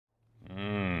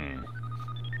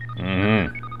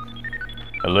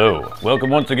Hello, welcome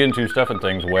once again to Stuff and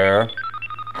Things, where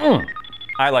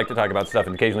I like to talk about stuff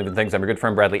and occasionally even things. I'm your good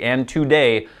friend Bradley, and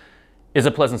today is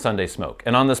a Pleasant Sunday smoke.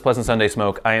 And on this Pleasant Sunday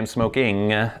smoke, I am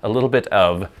smoking a little bit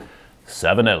of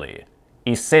Savinelli,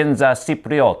 Essenza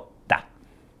Cipriota.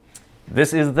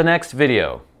 This is the next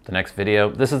video.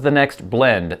 This is the next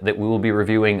blend that we will be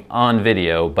reviewing on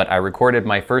video, but I recorded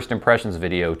my first impressions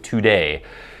video today.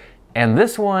 And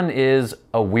this one is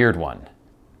a weird one.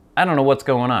 I don't know what's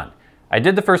going on. I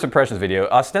did the first impressions video.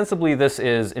 Ostensibly, this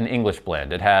is an English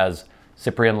blend. It has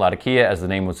Cyprian Latakia, as the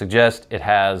name would suggest. It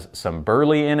has some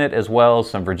Burley in it as well,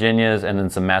 some Virginias, and then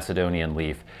some Macedonian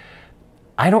leaf.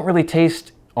 I don't really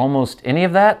taste almost any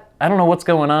of that. I don't know what's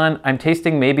going on. I'm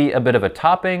tasting maybe a bit of a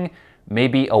topping,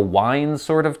 maybe a wine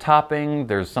sort of topping.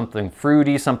 There's something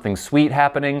fruity, something sweet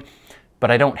happening, but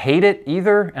I don't hate it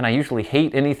either, and I usually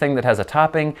hate anything that has a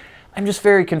topping. I'm just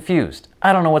very confused.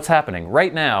 I don't know what's happening.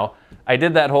 Right now, I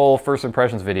did that whole first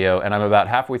impressions video and I'm about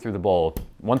halfway through the bowl.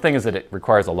 One thing is that it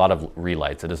requires a lot of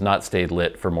relights. It has not stayed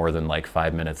lit for more than like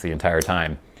 5 minutes the entire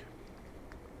time.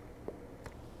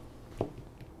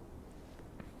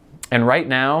 And right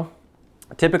now,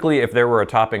 typically if there were a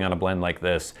topping on a blend like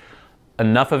this,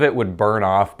 enough of it would burn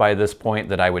off by this point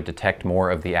that I would detect more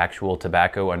of the actual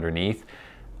tobacco underneath.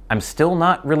 I'm still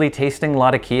not really tasting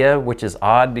Latakia, which is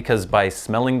odd because by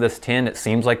smelling this tin, it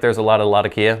seems like there's a lot of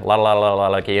Latakia, a lot of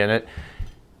Latakia in it.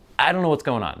 I don't know what's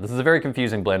going on. This is a very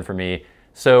confusing blend for me.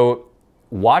 So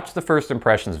watch the first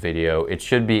impressions video. It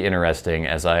should be interesting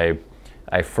as I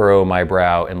furrow my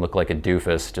brow and look like a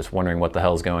doofus, just wondering what the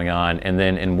hell's going on. And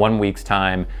then in 1 week's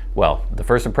time, well, the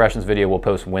first impressions video will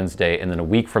post Wednesday, and then a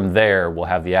week from there, we'll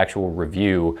have the actual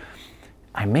review.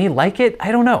 I may like it,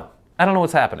 I don't know. I don't know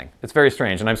what's happening. It's very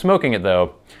strange. And I'm smoking it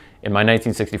though in my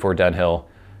 1964 Dunhill.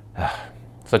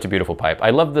 Such a beautiful pipe.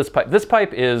 I love this pipe. This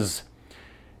pipe is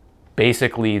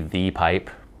basically the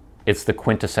pipe. It's the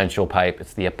quintessential pipe.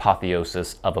 It's the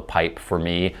apotheosis of a pipe for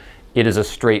me. It is a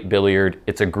straight billiard.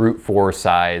 It's a Group 4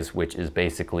 size, which is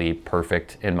basically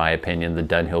perfect in my opinion, the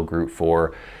Dunhill Group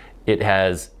 4.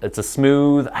 It's a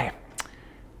smooth, I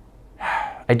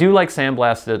do like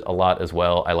sandblasted a lot as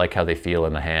well. I like how they feel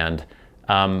in the hand.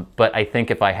 But I think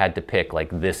if I had to pick, like,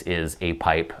 this is a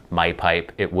pipe, my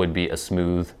pipe, it would be a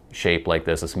smooth shape like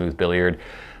this, a smooth billiard.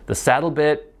 The saddle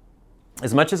bit,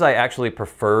 as much as I actually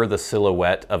prefer the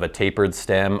silhouette of a tapered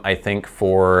stem, I think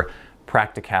for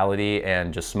practicality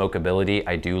and just smokability,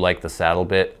 I do like the saddle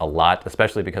bit a lot,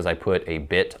 especially because I put a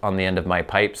bit on the end of my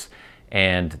pipes,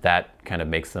 and that kind of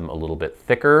makes them a little bit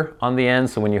thicker on the end.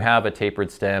 So when you have a tapered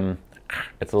stem,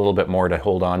 it's a little bit more to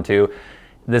hold on to.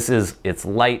 It's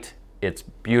light. It's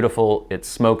beautiful, it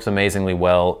smokes amazingly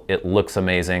well, it looks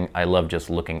amazing. I love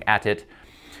just looking at it.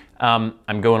 I'm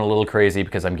going a little crazy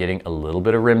because I'm getting a little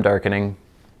bit of rim darkening.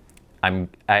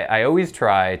 I always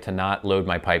try to not load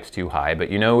my pipes too high, but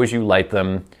you know, as you light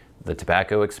them, the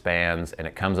tobacco expands and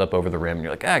it comes up over the rim and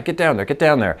you're like, get down there, get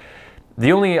down there.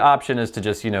 The only option is to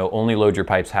just, you know, only load your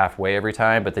pipes halfway every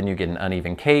time, but then you get an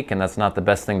uneven cake and that's not the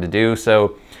best thing to do.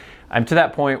 So I'm to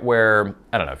that point where,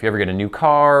 I don't know, if you ever get a new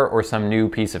car or some new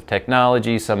piece of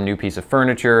technology, some new piece of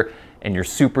furniture, and you're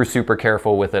super, super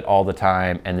careful with it all the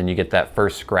time, and then you get that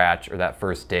first scratch or that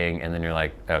first ding, and then you're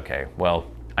like, okay, well,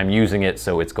 I'm using it,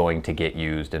 so it's going to get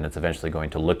used, and it's eventually going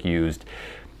to look used.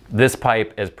 This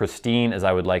pipe, as pristine as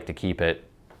I would like to keep it,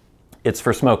 it's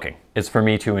for smoking. It's for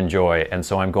me to enjoy, and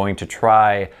so I'm going to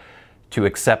try to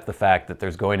accept the fact that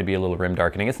there's going to be a little rim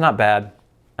darkening. It's not bad,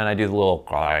 and I do the little,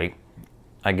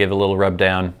 I give a little rub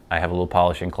down, I have a little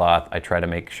polishing cloth, I try to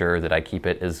make sure that I keep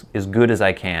it as good as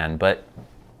I can, but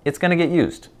it's gonna get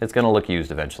used. It's gonna look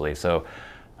used eventually, so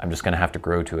I'm just gonna have to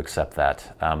grow to accept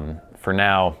that. For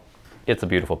now, it's a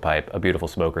beautiful pipe, a beautiful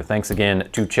smoker. Thanks again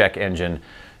to Check Engine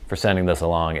for sending this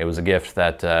along. It was a gift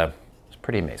that was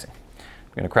pretty amazing.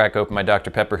 I'm gonna crack open my Dr.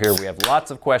 Pepper here. We have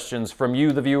lots of questions from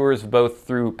you, the viewers, both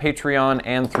through Patreon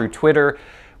and through Twitter.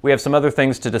 We have some other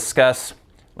things to discuss.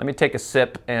 Let me take a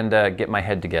sip and get my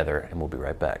head together, and we'll be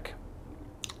right back.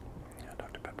 Yeah,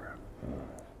 Dr. Pepper.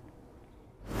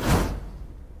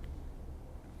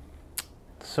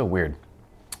 So weird.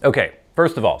 Okay,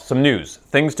 first of all, some news.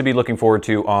 Things to be looking forward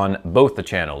to on both the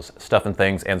channels, Stuff and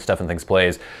Things and Stuff and Things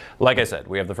Plays. Like I said,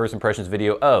 we have the first impressions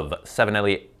video of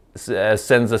Savinelli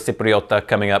Essenza Cipriota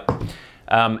coming up.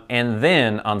 And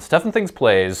then on Stuff and Things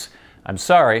Plays, I'm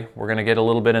sorry, we're gonna get a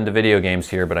little bit into video games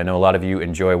here, but I know a lot of you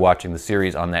enjoy watching the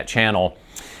series on that channel.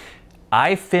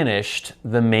 I finished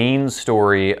the main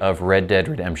story of Red Dead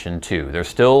Redemption 2. There's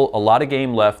still a lot of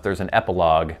game left, there's an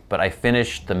epilogue, but I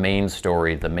finished the main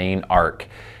story, the main arc.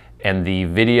 And the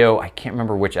video, I can't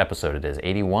remember which episode it is,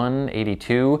 81,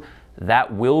 82?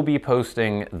 That will be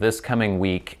posting this coming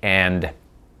week, and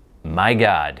my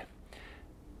God,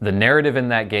 the narrative in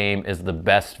that game is the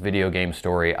best video game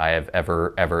story I have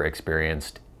ever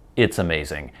experienced. It's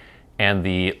amazing. And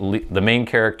the main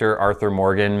character, Arthur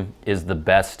Morgan, is the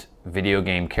best video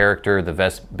game character,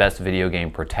 the best video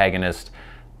game protagonist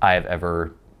I have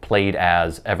ever played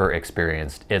as, ever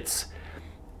experienced. It's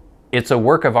a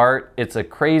work of art. It's a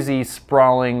crazy,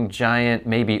 sprawling, giant,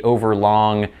 maybe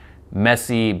overlong,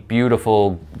 messy,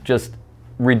 beautiful, just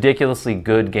ridiculously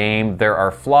good game. There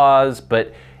are flaws,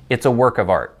 but it's a work of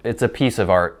art. It's a piece of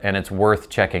art, and it's worth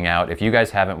checking out. If you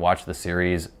guys haven't watched the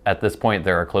series, at this point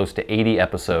there are close to 80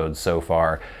 episodes so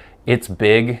far. It's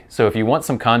big, so if you want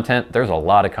some content, there's a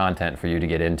lot of content for you to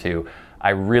get into.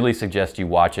 I really suggest you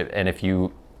watch it, and if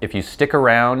you stick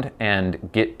around and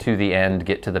get to the end,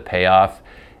 get to the payoff,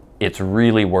 it's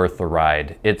really worth the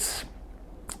ride. It's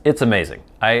amazing.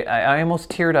 I almost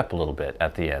teared up a little bit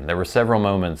at the end. There were several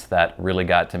moments that really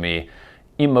got to me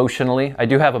emotionally. I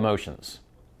do have emotions.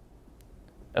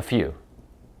 A few.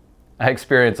 I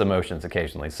experience emotions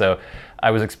occasionally. So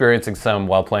I was experiencing some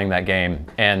while playing that game,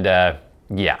 and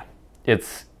yeah,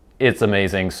 it's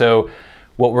amazing. So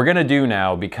what we're gonna do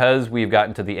now, because we've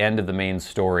gotten to the end of the main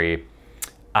story,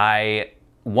 I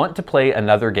want to play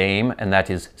another game, and that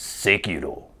is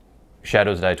Sekiro.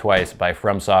 Shadows Die Twice by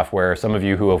From Software. Some of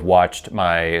you who have watched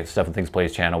my Stuff and Things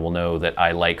Plays channel will know that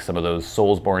I like some of those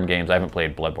Soulsborne games. I haven't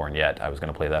played Bloodborne yet. I was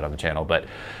going to play that on the channel, but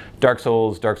Dark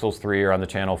Souls 3 are on the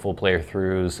channel, full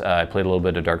playthroughs. I played a little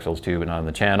bit of Dark Souls 2, but not on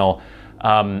the channel.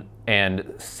 And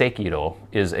Sekiro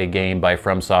is a game by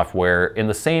From Software in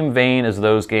the same vein as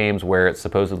those games where it's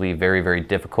supposedly very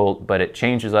difficult, but it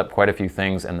changes up quite a few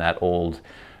things in that old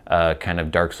kind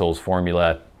of Dark Souls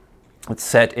formula. It's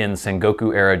set in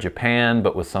Sengoku-era Japan,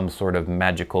 but with some sort of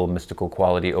magical, mystical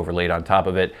quality overlaid on top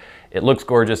of it. It looks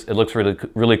gorgeous, it looks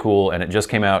really cool, and it just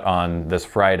came out on this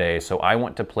Friday, so I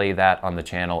want to play that on the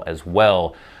channel as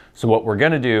well. So what we're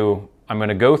gonna do, I'm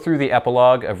gonna go through the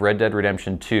epilogue of Red Dead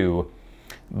Redemption 2,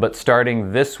 but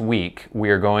starting this week, we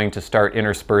are going to start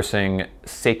interspersing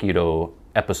Sekiro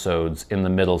episodes in the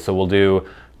middle. So we'll do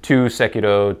 2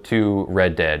 Sekiro, 2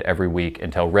 Red Dead every week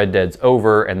until Red Dead's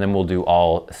over, and then we'll do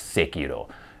all Sekiro.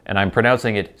 And I'm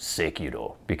pronouncing it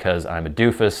Sekiro because I'm a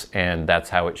doofus and that's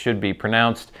how it should be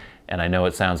pronounced, and I know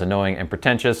it sounds annoying and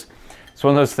pretentious. It's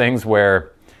one of those things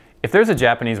where if there's a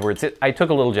Japanese word, I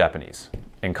took a little Japanese.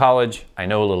 In college, I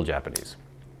know a little Japanese.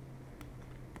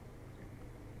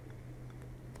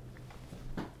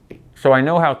 So I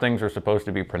know how things are supposed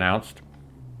to be pronounced.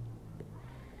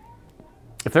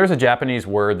 If there's a Japanese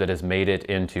word that has made it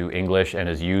into English and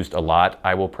is used a lot,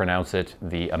 I will pronounce it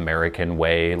the American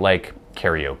way, like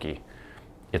karaoke.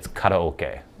 It's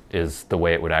karaoke is the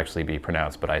way it would actually be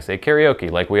pronounced, but I say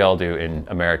karaoke like we all do in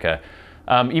America.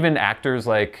 Even actors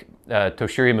like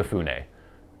Toshiro Mifune,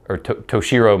 or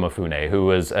Toshiro Mifune, who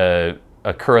was a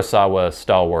Kurosawa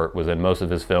stalwart, was in most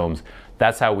of his films.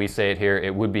 That's how we say it here.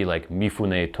 It would be like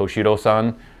Mifune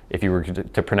Toshiro-san if you were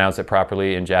to pronounce it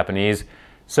properly in Japanese.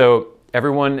 So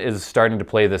everyone is starting to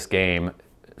play this game,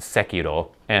 Sekiro,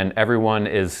 and everyone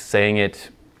is saying it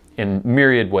in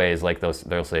myriad ways. Like they'll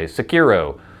say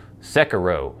Sekiro,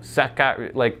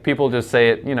 Sekiro, like people just say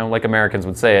it, you know, like Americans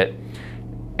would say it.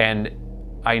 And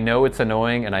I know it's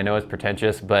annoying and I know it's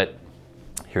pretentious, but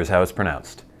here's how it's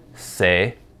pronounced.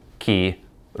 Sekiro.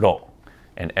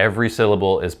 And every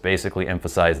syllable is basically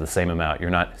emphasized the same amount. You're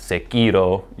not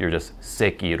Sekiro, you're just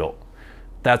Sekiro.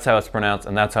 That's how it's pronounced,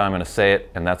 and that's how I'm gonna say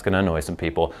it, and that's gonna annoy some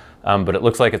people. But it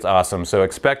looks like it's awesome. So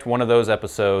expect one of those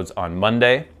episodes on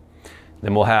Monday.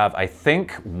 Then we'll have, I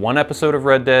think, 1 episode of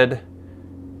Red Dead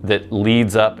that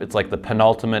leads up. It's like the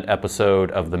penultimate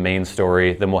episode of the main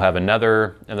story. Then we'll have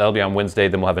another, and that'll be on Wednesday.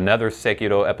 Then we'll have another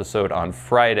Sekiro episode on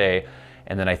Friday.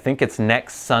 And then I think it's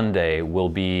next Sunday will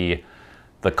be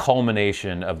the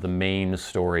culmination of the main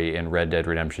story in Red Dead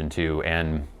Redemption 2.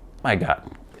 And my God,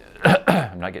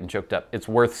 I'm not getting choked up. It's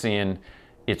worth seeing.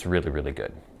 It's really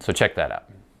good. So check that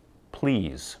out,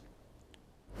 please.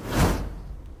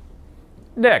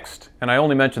 Next, and I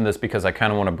only mention this because I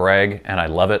kind of want to brag and I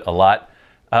love it a lot.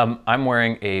 I'm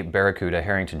wearing a Baracuta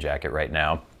Harrington jacket right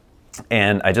now.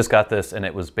 And I just got this and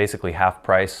it was basically half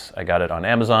price. I got it on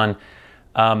Amazon.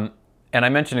 And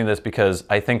I'm mentioning this because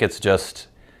I think it's just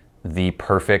the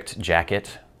perfect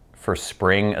jacket for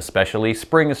spring, especially.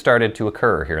 Spring has started to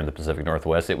occur here in the Pacific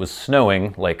Northwest. It was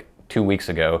snowing like 2 weeks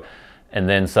ago, and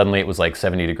then suddenly it was like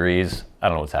 70 degrees. I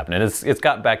don't know what's happening. It's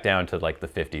got back down to like the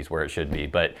 50s where it should be.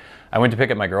 But I went to pick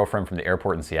up my girlfriend from the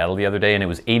airport in Seattle the other day, and it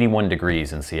was 81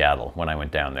 degrees in Seattle when I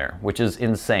went down there, which is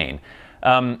insane.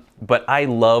 But I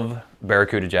love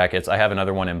Baracuta jackets. I have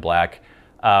another one in black.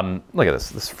 Look at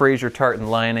this Fraser tartan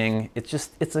lining. It's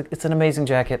an amazing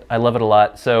jacket. I love it a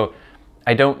lot. So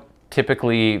I don't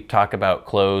typically talk about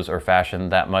clothes or fashion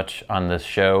that much on this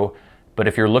show, but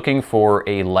if you're looking for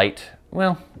a light,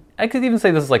 well, I could even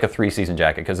say this is like a 3-season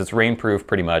jacket because it's rainproof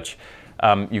pretty much.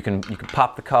 You can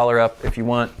pop the collar up if you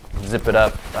want, zip it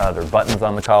up. There are buttons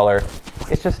on the collar.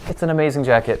 It's an amazing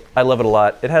jacket. I love it a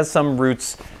lot. It has some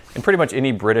roots in pretty much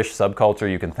any British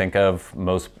subculture you can think of.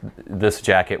 This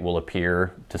jacket will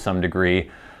appear to some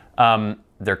degree.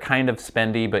 They're kind of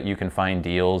spendy, but you can find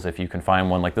deals if you can find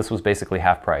one. Like this was basically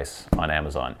half price on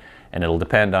Amazon, and it'll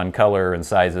depend on color and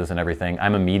sizes and everything.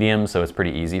 I'm a medium, so it's pretty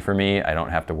easy for me. I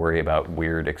don't have to worry about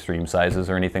weird extreme sizes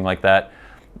or anything like that.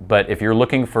 But if you're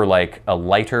looking for like a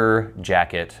lighter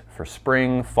jacket for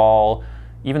spring, fall,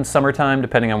 even summertime,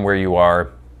 depending on where you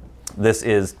are, this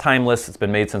is timeless. It's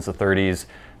been made since the 30s.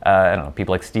 I don't know,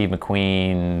 people like Steve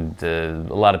McQueen,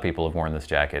 a lot of people have worn this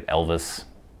jacket. Elvis,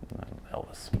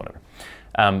 whatever.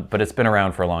 But it's been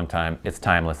around for a long time. It's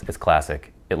timeless, it's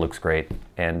classic, it looks great,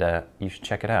 and you should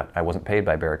check it out. I wasn't paid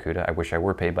by Baracuta. I wish I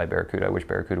were paid by Baracuta. I wish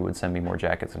Baracuta would send me more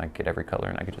jackets and I could get every color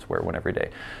and I could just wear one every day.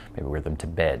 Maybe wear them to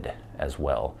bed as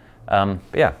well. But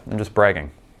yeah, I'm just bragging.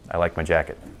 I like my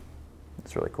jacket.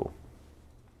 It's really cool.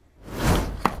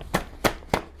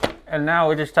 And now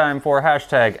it is time for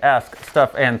hashtag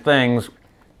 #AskStuffandThings.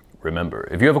 Remember,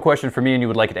 if you have a question for me and you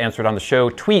would like it answered on the show,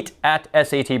 tweet at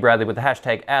SATBradley with the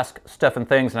hashtag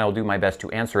 #AskStuffandThings, and I will do my best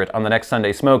to answer it on the next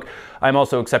Sunday Smoke. I'm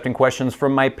also accepting questions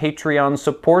from my Patreon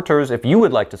supporters. If you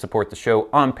would like to support the show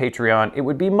on Patreon, it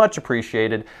would be much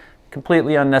appreciated.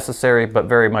 Completely unnecessary, but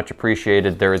very much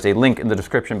appreciated. There is a link in the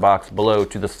description box below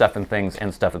to the Stuff and Things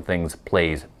and Stuff and Things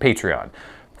Plays Patreon.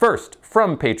 First,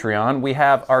 from Patreon, we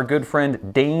have our good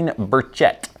friend Dane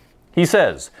Burchett. He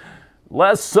says,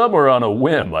 "Last summer on a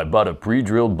whim, I bought a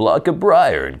pre-drilled block of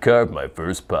Briar and carved my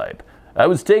first pipe. I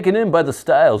was taken in by the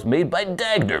styles made by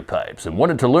Dagner pipes and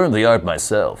wanted to learn the art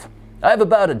myself. I have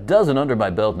about a dozen under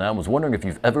my belt now and was wondering if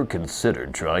you've ever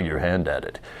considered trying your hand at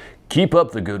it. Keep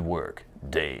up the good work,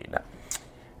 Dane."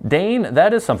 Dane,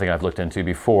 that is something I've looked into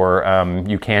before.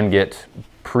 You can get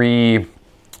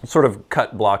sort of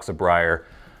cut blocks of Briar.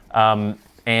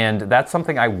 And that's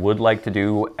something I would like to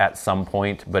do at some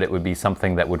point, but it would be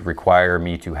something that would require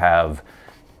me to have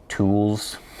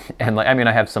tools. And like, I mean,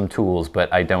 I have some tools,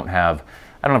 but I don't have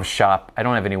a shop. I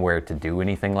don't have anywhere to do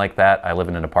anything like that. I live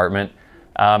in an apartment.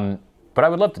 But I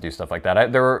would love to do stuff like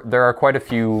that. There are quite a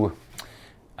few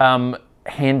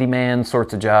handyman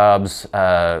sorts of jobs,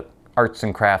 arts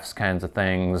and crafts kinds of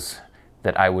things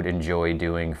that I would enjoy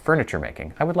doing. Furniture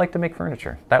making. I would like to make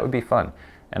furniture. That would be fun.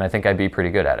 And I think I'd be pretty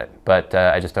good at it, but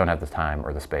I just don't have the time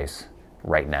or the space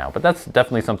right now. But that's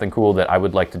definitely something cool that I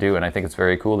would like to do, and I think it's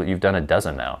very cool that you've done a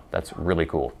dozen now. That's really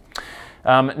cool.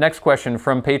 Next question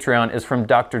from Patreon is from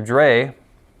Dr. Dre,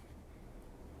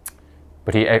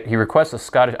 but he requests a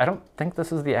Scottish. I don't think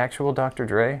this is the actual Dr.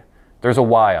 Dre. There's a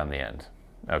Y on the end.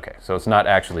 Okay, so it's not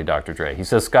actually Dr. Dre. He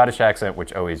says Scottish accent,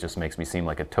 which always just makes me seem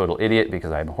like a total idiot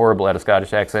because I'm horrible at a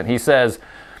Scottish accent. He says,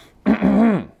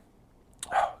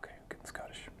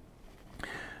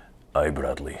 "Aye,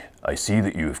 Bradley, I see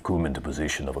that you have come into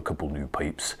possession of a couple new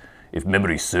pipes. If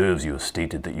memory serves, you have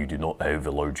stated that you do not have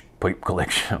a large pipe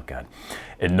collection." Oh, God.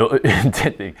 And not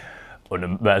intending on a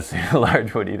massive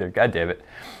large one either. God damn it.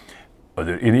 "Are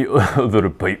there any other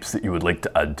pipes that you would like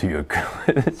to add to your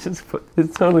collection?"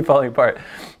 It's totally falling apart.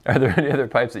 "Are there any other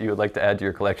pipes that you would like to add to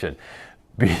your collection?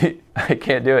 I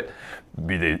can't do it.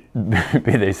 Be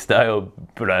they style,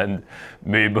 brand,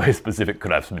 made by specific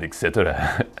craftsmen,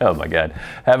 etc." Oh my God.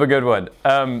 Have a good one.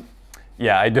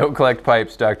 Yeah, I don't collect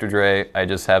pipes, Dr. Dre. I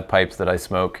just have pipes that I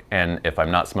smoke, and if I'm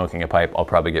not smoking a pipe, I'll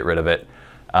probably get rid of it.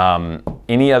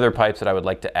 Any other pipes that I would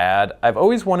like to add? I've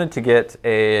always wanted to get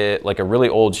a really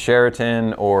old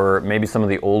Sheraton or maybe some of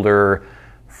the older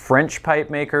French pipe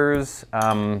makers.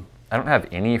 I don't have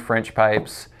any French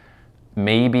pipes.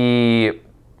 Maybe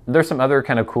there's some other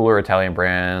kind of cooler Italian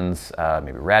brands,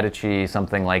 maybe Radici,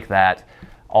 something like that.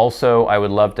 Also, I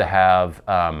would love to have,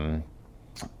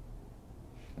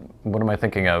 what am I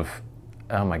thinking of?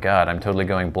 Oh my God, I'm totally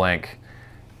going blank.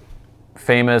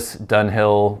 Famous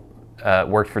Dunhill,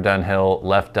 worked for Dunhill,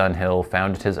 left Dunhill,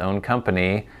 founded his own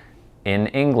company in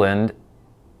England.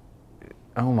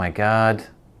 Oh my God.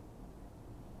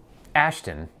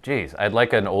 Ashton, geez, I'd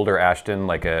like an older Ashton,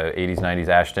 like a 80s, 90s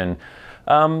Ashton.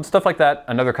 Stuff like that.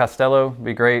 Another Costello would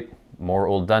be great. More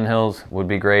old Dunhills would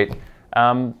be great.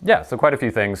 Yeah, so quite a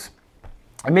few things.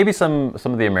 And maybe some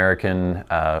of the American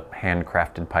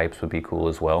handcrafted pipes would be cool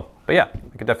as well. But yeah,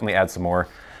 I could definitely add some more.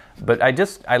 But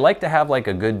I like to have like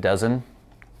a good dozen,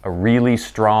 a really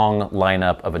strong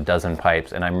lineup of a dozen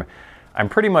pipes. And I'm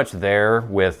pretty much there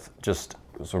with just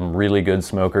some really good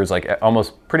smokers. Like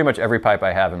almost pretty much every pipe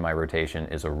I have in my rotation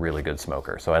is a really good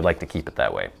smoker. So I'd like to keep it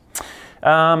that way.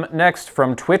 Next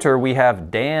from Twitter, we have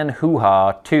Dan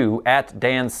Hoo-Ha2 at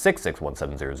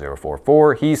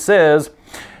Dan66170044. He says,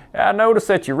 I notice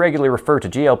that you regularly refer to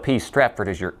GLP Stratford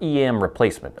as your EM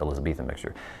replacement, Elizabethan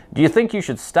mixture. Do you think you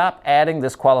should stop adding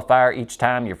this qualifier each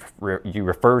time you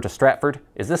refer to Stratford?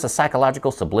 Is this a psychological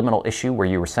subliminal issue where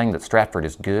you were saying that Stratford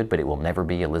is good, but it will never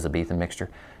be Elizabethan mixture?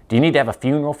 Do you need to have a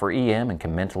funeral for EM and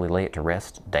can mentally lay it to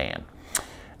rest? Dan.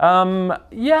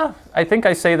 Yeah, I think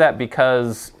I say that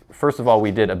because, first of all,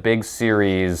 we did a big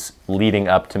series leading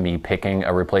up to me picking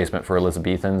a replacement for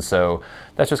Elizabethan, so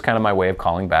that's just kind of my way of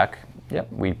calling back.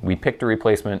 Yep, we picked a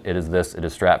replacement. It is this. It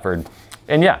is Stratford.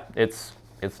 And yeah, it's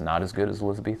not as good as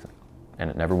Elizabethan. And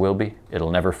it never will be.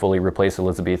 It'll never fully replace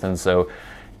Elizabethan. So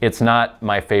it's not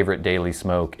my favorite daily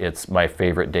smoke. It's my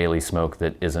favorite daily smoke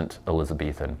that isn't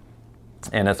Elizabethan.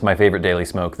 And it's my favorite daily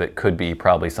smoke that could be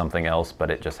probably something else, but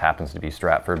it just happens to be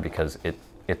Stratford because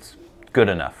it's good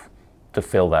enough to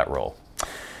fill that role.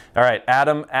 All right,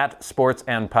 Adam at Sports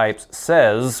and Pipes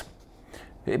says,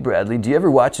 hey Bradley, do you ever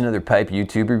watch another pipe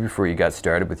YouTuber before you got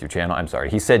started with your channel? I'm sorry,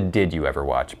 he said did you ever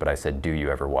watch, but I said do you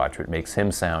ever watch, which makes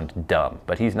him sound dumb,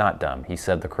 but he's not dumb. He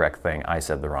said the correct thing, I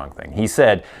said the wrong thing. He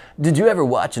said, did you ever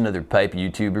watch another pipe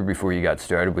YouTuber before you got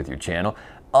started with your channel?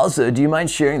 Also, do you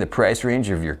mind sharing the price range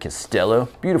of your Castello?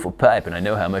 Beautiful pipe, and I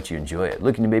know how much you enjoy it.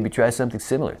 Looking to maybe try something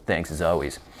similar. Thanks as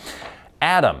always.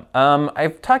 Adam,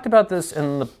 I've talked about this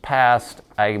in the past.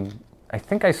 I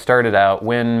think I started out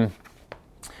when,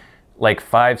 like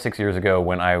 5-6 years ago,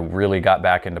 when I really got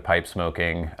back into pipe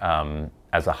smoking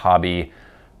as a hobby.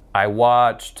 I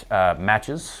watched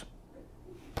Matches,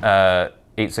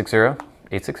 860,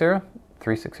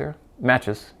 360,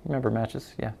 Matches. Remember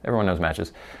Matches? Yeah, everyone knows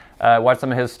Matches. Watched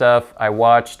some of his stuff. I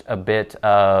watched a bit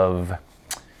of,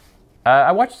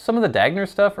 I watched some of the Dagner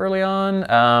stuff early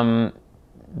on.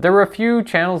 There were a few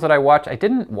channels that I watched. I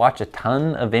didn't watch a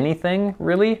ton of anything,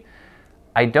 really.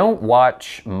 I don't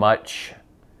watch much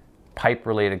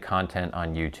pipe-related content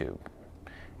on YouTube.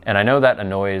 And I know that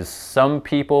annoys some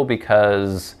people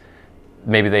because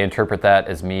maybe they interpret that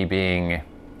as me being,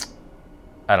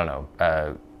 I don't know,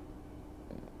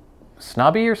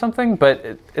 snobby or something,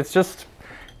 but it's just,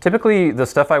 typically the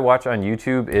stuff I watch on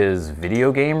YouTube is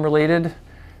video game related,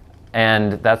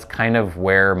 and that's kind of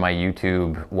where my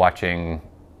YouTube watching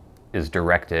is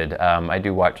directed. I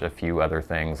do watch a few other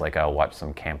things, like I'll watch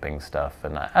some camping stuff,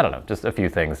 and I don't know, just a few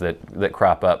things that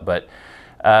crop up, but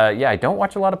yeah, I don't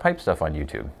watch a lot of pipe stuff on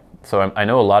YouTube. So I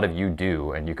know a lot of you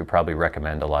do, and you could probably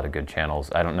recommend a lot of good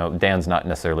channels. I don't know, Dan's not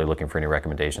necessarily looking for any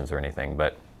recommendations or anything,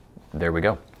 but there we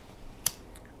go.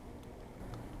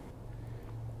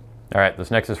 All right,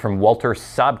 this next is from Walter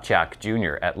Sobchak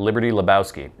Jr. at Liberty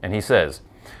Lebowski, and he says,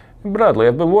 Bradley,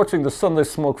 I've been watching the Sunday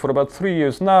Smoke for about 3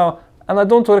 years now, and I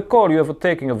don't recall you ever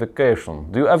taking a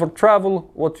vacation. Do you ever travel?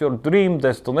 What's your dream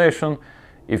destination?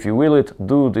 If you will it,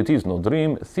 dude, it is no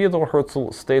dream. Theodore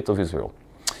Herzl, State of Israel.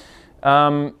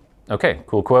 Okay,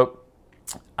 cool quote.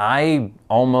 I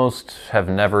almost have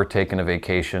never taken a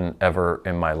vacation ever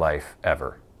in my life,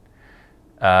 ever.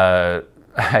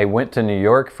 I went to New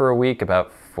York for a week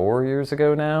about 4 years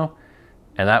ago now,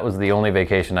 and that was the only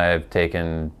vacation I have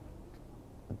taken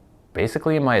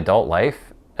basically in my adult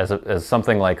life, as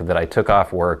something like that I took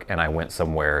off work and I went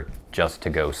somewhere just to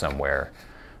go somewhere.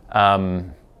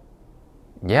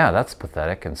 Yeah, that's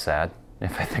pathetic and sad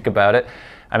if I think about it.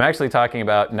 I'm actually talking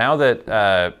about, now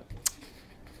that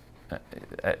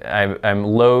I'm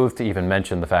loath to even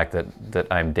mention the fact that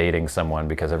I'm dating someone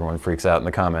because everyone freaks out in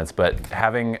the comments, but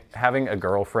having a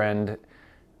girlfriend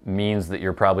means that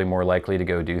you're probably more likely to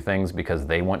go do things because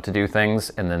they want to do things,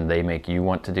 and then they make you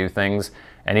want to do things.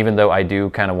 And even though I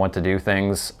do kind of want to do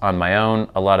things on my own,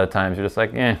 a lot of times you're just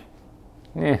like,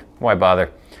 why bother?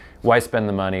 Why spend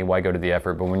the money? Why go to the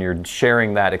effort? But when you're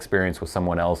sharing that experience with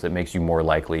someone else, it makes you more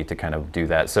likely to kind of do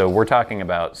that. So we're talking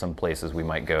about some places we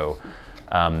might go,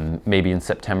 maybe in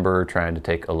September, trying to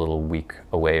take a little week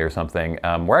away or something.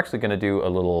 We're actually going to do a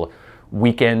little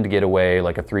weekend getaway,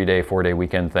 like a 3-day, 4-day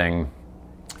weekend thing.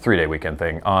 3-day weekend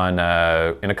thing on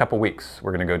in a couple weeks.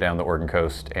 We're gonna go down the Oregon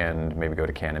coast and maybe go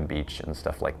to Cannon Beach and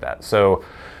stuff like that. So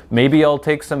maybe I'll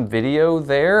take some video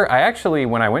there. I actually,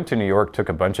 when I went to New York, took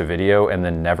a bunch of video and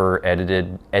then never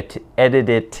edited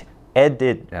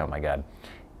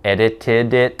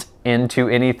it into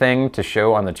anything to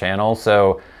show on the channel.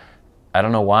 So I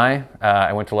don't know why.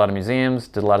 I went to a lot of museums,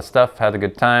 did a lot of stuff, had a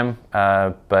good time,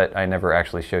 but I never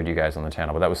actually showed you guys on the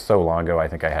channel. But that was so long ago, I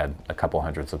think I had a couple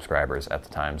hundred subscribers at the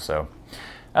time. So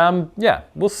yeah,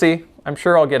 we'll see. I'm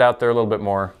sure I'll get out there a little bit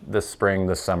more this spring,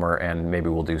 this summer, and maybe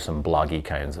we'll do some bloggy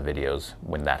kinds of videos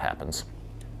when that happens.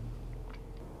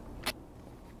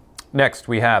 Next,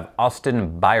 we have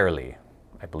Austin Byerly.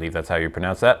 I believe that's how you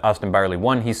pronounce that. Austin Byerly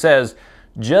 1. He says,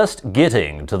 just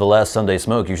getting to the last Sunday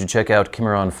smoke, you should check out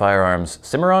Cimarron Firearms.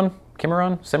 Cimarron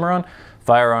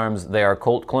Firearms. They are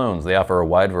Colt clones. They offer a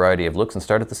wide variety of looks and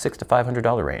start at the $600 to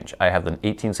 $500 range. I have the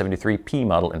 1873 P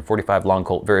model and 45 long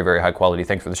Colt. Very, very high quality.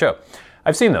 Thanks for the show.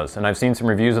 I've seen those, and I've seen some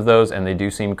reviews of those, and they do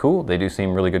seem cool. They do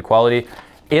seem really good quality.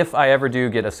 If I ever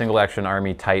do get a single action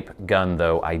army type gun,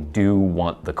 though, I do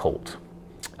want the Colt.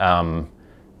 I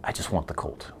just want the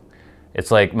Colt. It's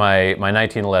like my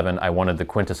 1911, I wanted the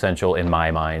quintessential, in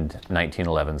my mind,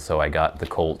 1911, so I got the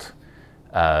Colt,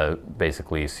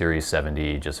 basically Series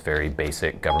 70, just very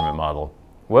basic government model.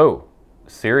 Whoa,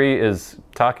 Siri is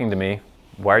talking to me.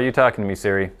 Why are you talking to me,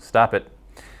 Siri? Stop it.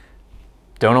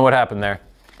 Don't know what happened there.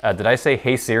 Did I say,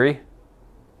 hey Siri?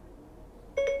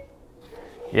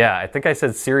 Yeah, I think I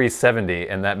said Series 70,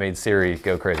 and that made Siri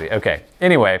go crazy. Okay,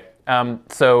 anyway,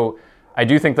 so I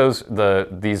do think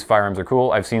these firearms are cool.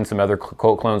 I've seen some other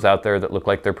Colt clones out there that look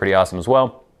like they're pretty awesome as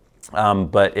well.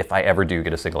 But if I ever do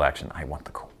get a single action, I want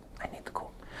the Colt. I need the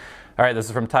Colt. All right, this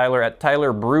is from Tyler at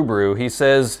Tyler Brew. He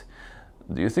says,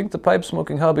 do you think the pipe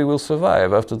smoking hobby will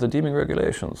survive after the deeming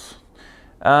regulations?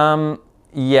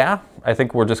 Yeah, I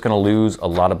think we're just going to lose a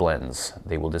lot of blends.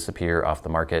 They will disappear off the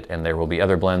market, and there will be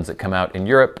other blends that come out in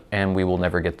Europe, and we will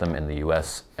never get them in the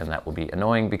US, and that will be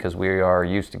annoying because we are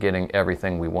used to getting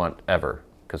everything we want ever,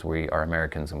 because we are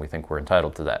Americans and we think we're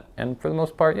entitled to that. And for the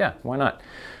most part, yeah, why not?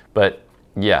 But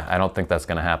yeah, I don't think that's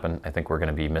going to happen. I think we're going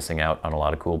to be missing out on a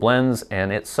lot of cool blends,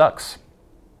 and it sucks.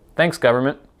 Thanks,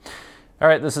 government. All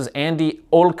right, this is Andy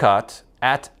Olcott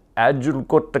at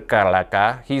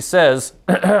Ajulkotakalaka. He says,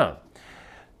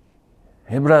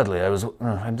 hey Bradley,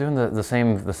 I'm doing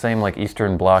the same like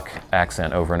Eastern Bloc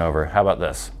accent over and over. How about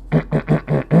this?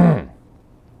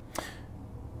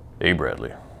 Hey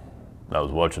Bradley, I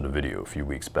was watching a video a few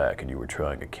weeks back and you were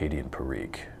trying Acadian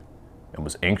Perique and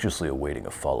was anxiously awaiting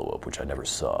a follow-up which I never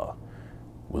saw.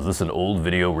 Was this an old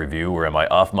video review or am I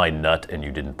off my nut and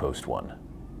you didn't post one?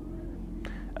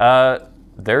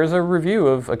 There's a review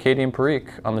of Acadian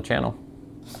Perique on the channel.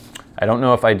 I don't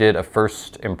know if I did a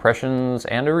first impressions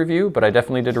and a review, but I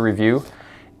definitely did a review.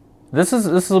 This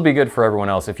will be good for everyone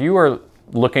else. If you are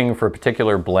looking for a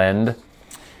particular blend,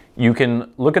 you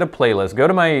can look at a playlist. Go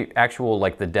to my actual,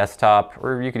 like the desktop,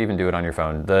 or you could even do it on your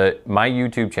phone. My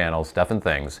YouTube channel, Stuff and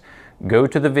Things. Go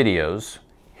to the videos,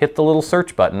 hit the little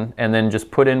search button, and then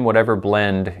just put in whatever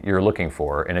blend you're looking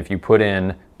for. And if you put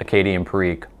in Acadian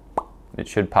Perique, it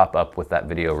should pop up with that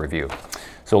video review.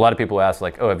 So a lot of people ask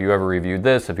like, oh, have you ever reviewed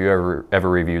this? Have you ever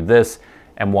reviewed this?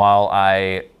 And while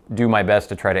I do my best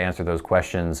to try to answer those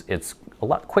questions, it's a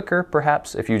lot quicker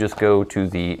perhaps if you just go to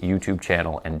the YouTube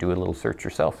channel and do a little search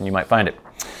yourself and you might find it.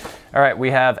 All right, we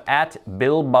have at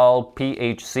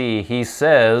BillBallPHC. He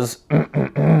says,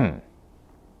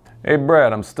 hey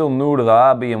Brad, I'm still new to the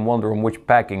hobby and wondering which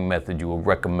packing method you would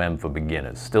recommend for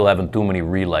beginners. Still having too many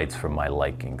relights for my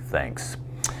liking, thanks.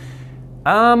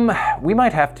 We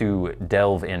might have to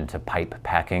delve into pipe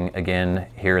packing again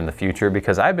here in the future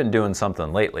because I've been doing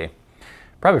something lately,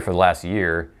 probably for the last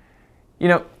year. You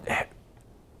know,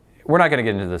 we're not going to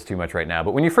get into this too much right now,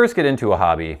 but when you first get into a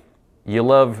hobby, you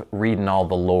love reading all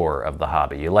the lore of the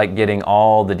hobby. You like getting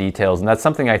all the details, and that's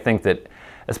something I think that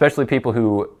especially people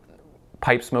who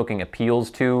pipe smoking appeals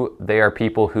to, they are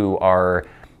people who are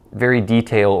very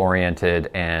detail oriented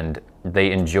and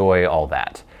they enjoy all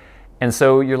that. And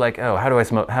so you're like, oh, how do I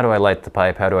smoke? How do I light the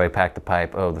pipe? How do I pack the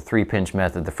pipe? Oh, the 3-pinch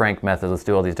method, the Frank method, let's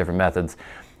do all these different methods.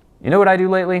 You know what I do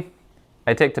lately?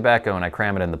 I take tobacco and I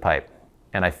cram it in the pipe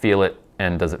and I feel it,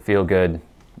 and does it feel good?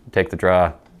 Take the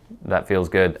draw, that feels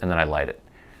good, and then I light it.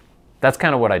 That's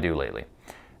kind of what I do lately.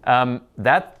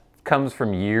 That comes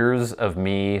from years of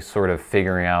me sort of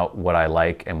figuring out what I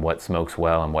like and what smokes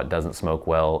well and what doesn't smoke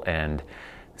well. And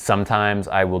sometimes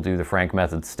I will do the Frank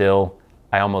method still.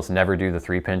 I almost never do the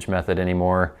 3-pinch method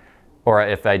anymore. Or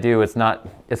if I do, it's not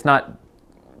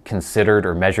considered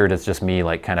or measured. It's just me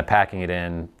like kind of packing it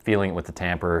in, feeling it with the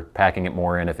tamper, packing it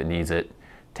more in if it needs it,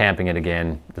 tamping it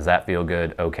again. Does that feel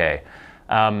good? Okay.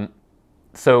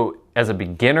 So as a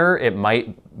beginner, it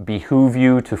might behoove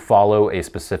you to follow a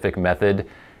specific method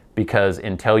because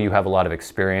until you have a lot of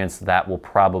experience, that will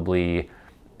probably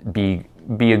be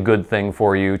a good thing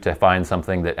for you to find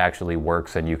something that actually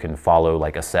works and you can follow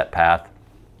like a set path.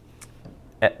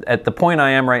 At the point I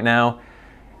am right now,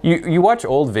 you watch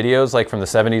old videos like from the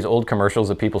 70s, old commercials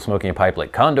of people smoking a pipe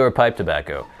like Condor pipe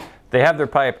tobacco. They have their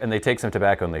pipe and they take some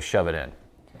tobacco and they shove it in.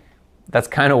 That's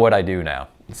kind of what I do now.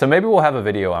 So maybe we'll have a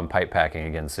video on pipe packing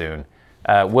again soon.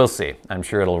 We'll see. I'm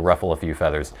sure it'll ruffle a few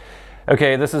feathers.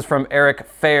 Okay, this is from Eric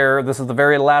Fair. This is the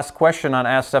very last question on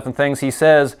Ask Stuff and Things. He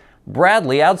says,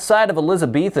 Bradley, outside of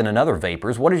Elizabethan and other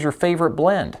vapors, what is your favorite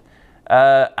blend?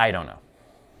 I don't know.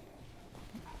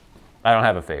 I don't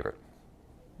have a favorite.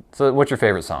 So what's your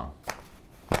favorite song?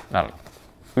 I don't know.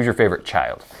 Who's your favorite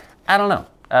child? I don't know.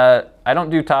 I don't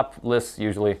do top lists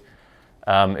usually.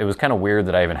 It was kind of weird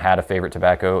that I even had a favorite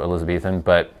tobacco, Elizabethan,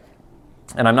 but,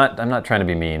 and I'm not trying to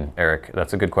be mean, Eric.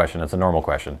 That's a good question. It's a normal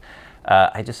question.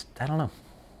 I don't know.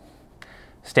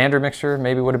 Standard mixture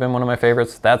maybe would have been one of my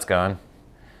favorites. That's gone.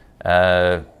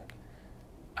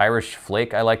 Irish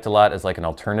Flake I liked a lot as like an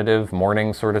alternative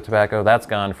morning sort of tobacco. That's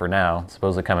gone for now. It's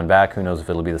supposedly coming back. Who knows if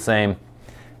it'll be the same.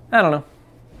 I don't know.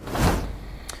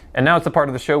 And now it's the part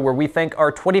of the show where we thank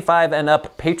our 25 and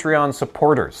up Patreon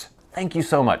supporters. Thank you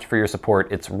so much for your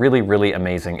support. It's really, really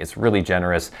amazing. It's really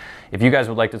generous. If you guys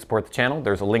would like to support the channel,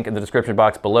 there's a link in the description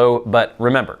box below. But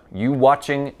remember, you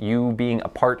watching, you being a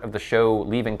part of the show,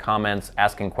 leaving comments,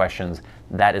 asking questions,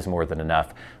 that is more than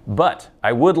enough. But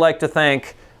I would like to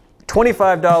thank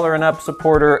 $25 and up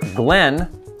supporter Glenn,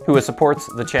 who supports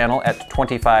the channel at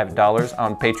 $25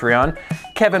 on Patreon.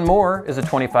 Kevin Moore is a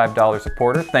 $25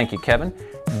 supporter. Thank you, Kevin.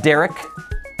 Derek,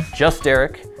 just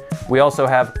Derek. We also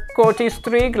have Cody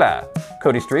Striegler.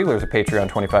 Cody Striegler is a Patreon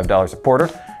 $25 supporter.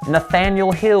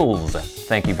 Nathaniel Hills.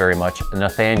 Thank you very much,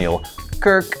 Nathaniel.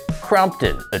 Kirk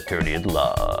Crompton, attorney at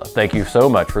law. Thank you so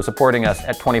much for supporting us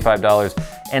at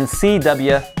 $25. And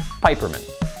C.W. Piperman.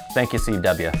 Thank you,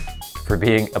 C.W., for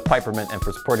being a Piperman and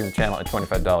for supporting the channel at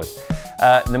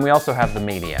 $25. Then we also have the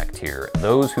Maniac tier,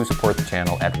 those who support the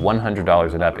channel at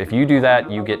 $100 and up. If you do that,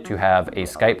 you get to have a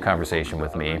Skype conversation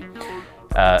with me.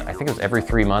 I think it was every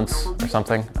 3 months or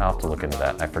something. I'll have to look into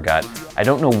that. I forgot. I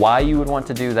don't know why you would want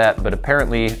to do that, but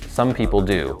apparently some people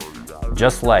do.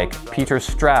 Just like Peter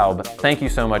Straub. Thank you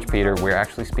so much, Peter. We're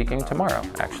actually speaking tomorrow,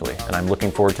 actually, and I'm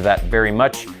looking forward to that very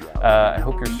much. I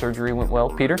hope your surgery went well,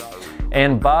 Peter.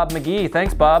 And Bob McGee,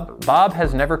 thanks, Bob. Bob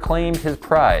has never claimed his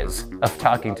prize of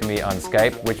talking to me on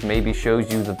Skype, which maybe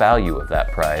shows you the value of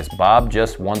that prize. Bob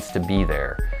just wants to be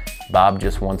there. Bob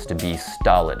just wants to be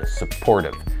stolid,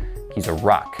 supportive. He's a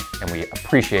rock, and we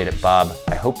appreciate it, Bob.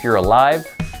 I hope you're alive,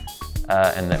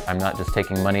 and that I'm not just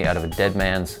taking money out of a dead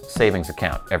man's savings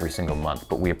account every single month.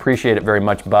 But we appreciate it very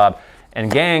much, Bob.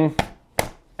 And gang,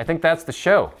 I think that's the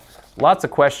show. Lots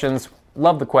of questions.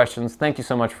 Love the questions. Thank you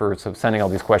so much for sending all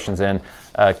these questions in.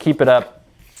 Keep it up.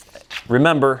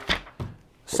 Remember,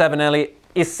 Savinelli,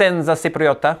 Essenza,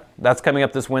 Cipriota. That's coming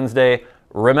up this Wednesday.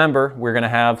 Remember, we're going to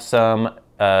have some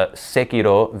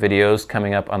Sekiro videos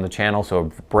coming up on the channel. So a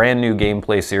brand new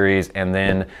gameplay series. And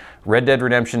then Red Dead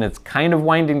Redemption, it's kind of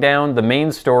winding down. The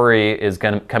main story is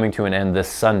coming to an end this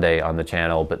Sunday on the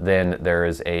channel. But then there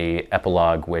is a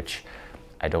epilogue, which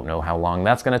I don't know how long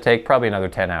that's going to take. Probably another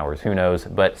 10 hours. Who knows?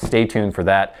 But stay tuned for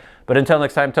that. But until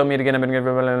next time, tell me again. I've been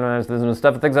giving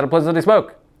stuff and things that are pleasantly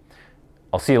smoke.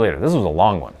 I'll see you later. This was a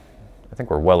long one. I think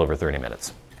we're well over 30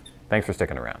 minutes. Thanks for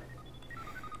sticking around.